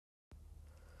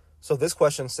So this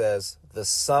question says the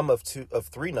sum of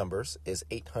three numbers is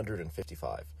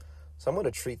 855. So I'm going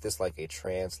to treat this like a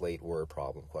translate word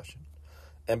problem question.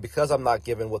 And because I'm not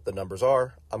given what the numbers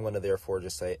are, I'm going to therefore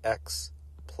just say x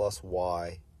plus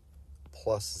y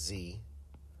plus z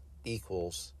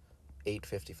equals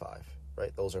 855,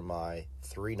 right? Those are my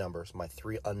three numbers, my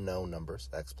three unknown numbers,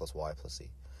 x plus y plus z.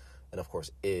 And of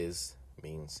course, is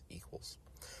means equals.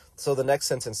 So the next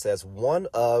sentence says one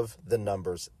of the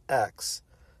numbers x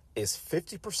is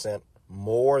 50%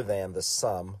 more than the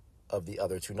sum of the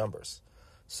other two numbers.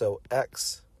 So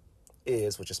x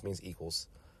is, which just means equals,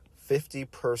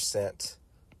 50%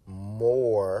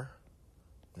 more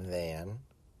than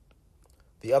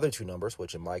the other two numbers,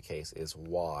 which in my case is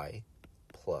y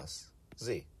plus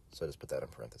z. So just put that in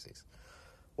parentheses.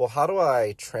 Well, how do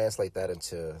I translate that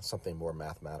into something more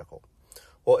mathematical?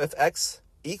 Well, if x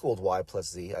equaled y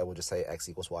plus z, I would just say x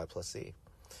equals y plus z.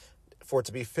 For it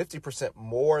to be 50%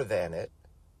 more than it,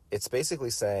 it's basically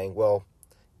saying, well,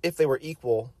 if they were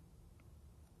equal,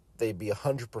 they'd be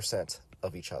 100%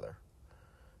 of each other,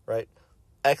 right?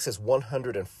 X is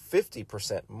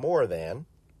 150% more than,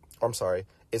 or I'm sorry,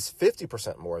 is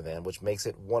 50% more than, which makes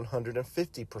it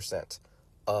 150%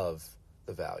 of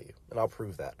the value. And I'll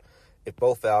prove that.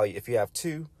 If you have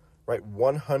 2, right,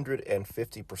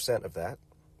 150% of that,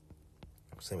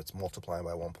 same it's multiplying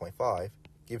by 1.5,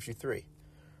 gives you 3.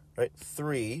 Right?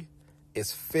 3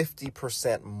 is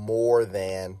 50% more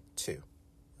than 2.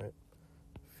 Right?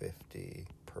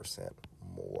 50%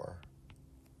 more.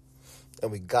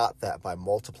 And we got that by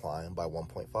multiplying by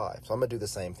 1.5. So I'm going to do the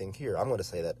same thing here. I'm going to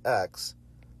say that x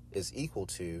is equal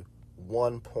to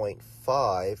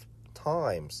 1.5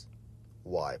 times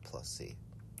y plus z.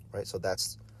 Right? So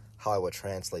that's how I would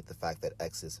translate the fact that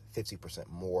x is 50%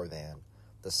 more than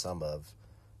the sum of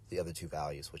the other two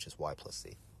values, which is y plus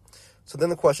z. So then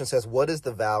the question says, what is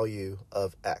the value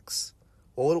of x?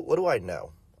 Well, what do I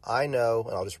know? I know,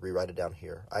 and I'll just rewrite it down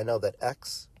here. I know that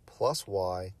x plus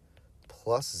y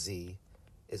plus z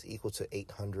is equal to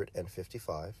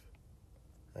 855.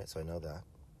 Right, so I know that.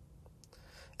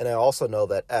 And I also know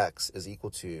that x is equal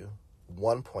to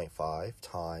 1.5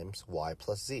 times y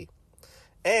plus z.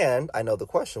 And I know the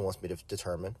question wants me to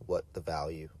determine what the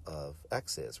value of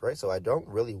x is, right? So I don't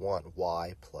really want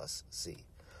y plus z.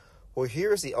 Well,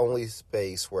 here's the only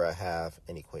space where I have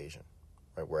an equation,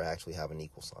 right, where I actually have an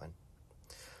equal sign.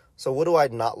 So what do I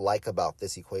not like about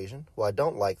this equation? Well, I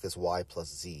don't like this y plus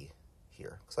z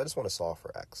here, because I just want to solve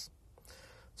for x.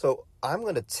 So I'm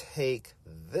going to take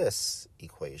this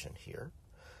equation here,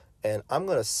 and I'm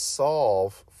going to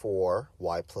solve for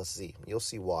y plus z. You'll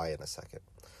see why in a second.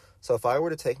 So if I were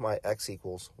to take my x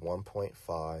equals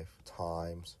 1.5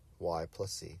 times y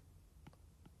plus z,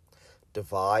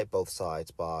 divide both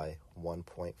sides by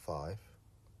 1.5,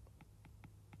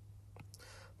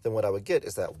 then what I would get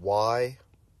is that y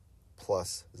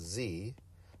plus z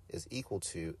is equal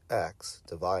to x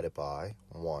divided by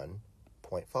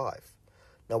 1.5.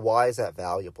 Now, why is that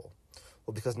valuable?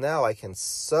 Well, because now I can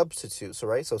substitute,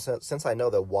 so since I know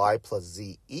that y plus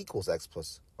z equals x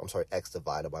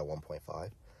divided by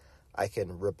 1.5, I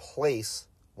can replace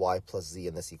y plus z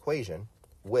in this equation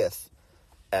with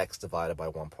x divided by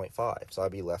 1.5. So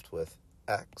I'd be left with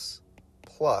x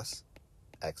plus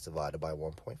x divided by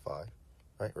 1.5,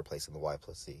 right, replacing the y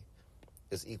plus z,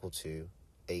 is equal to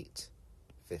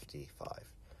 855,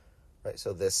 right?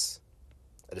 So I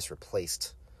just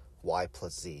replaced y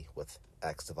plus z with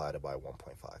x divided by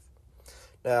 1.5.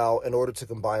 Now, in order to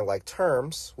combine like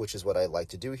terms, which is what I'd like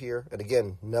to do here, and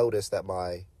again, notice that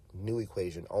my new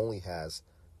equation only has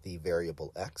the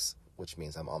variable x, which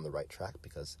means I'm on the right track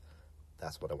because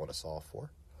that's what I want to solve for.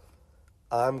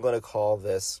 I'm going to call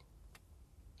this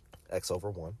x over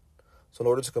 1. So in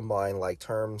order to combine like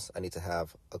terms, I need to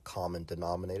have a common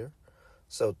denominator.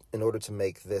 So in order to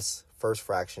make this first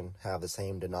fraction have the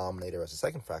same denominator as the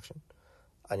second fraction,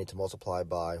 I need to multiply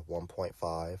by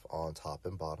 1.5 on top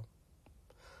and bottom.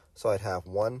 So I'd have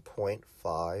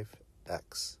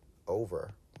 1.5x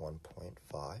over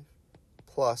 1.5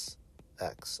 plus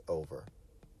x over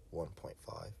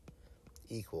 1.5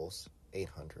 equals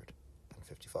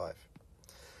 855.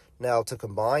 Now to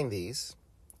combine these,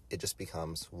 it just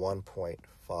becomes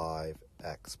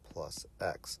 1.5x plus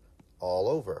x all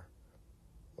over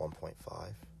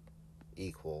 1.5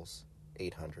 equals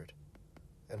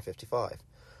 855.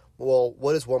 Well,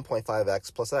 what is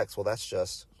 1.5x plus x? Well, that's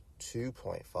just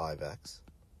 2.5x,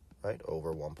 right,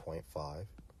 over 1.5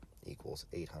 equals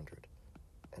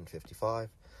 855.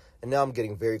 And now I'm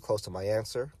getting very close to my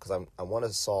answer because I want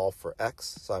to solve for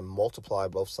x. So I multiply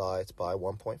both sides by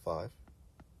 1.5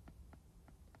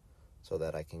 so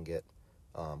that I can get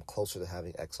closer to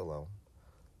having x alone.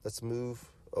 let's move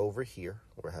over here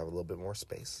where I have a little bit more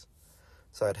space.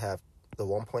 So I'd have the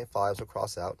 1.5s will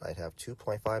cross out. I'd have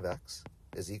 2.5x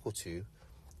is equal to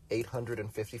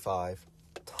 855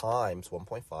 times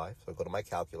 1.5. So I go to my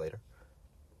calculator.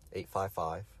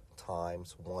 855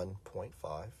 times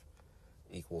 1.5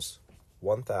 equals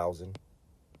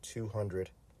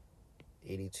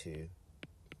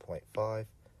 1,282.5.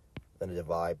 Then I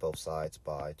divide both sides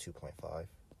by 2.5.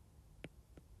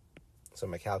 So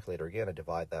my calculator again, I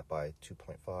divide that by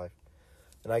 2.5.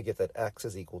 And I get that x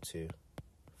is equal to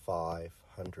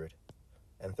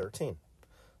 513.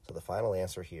 So the final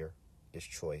answer here is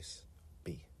choice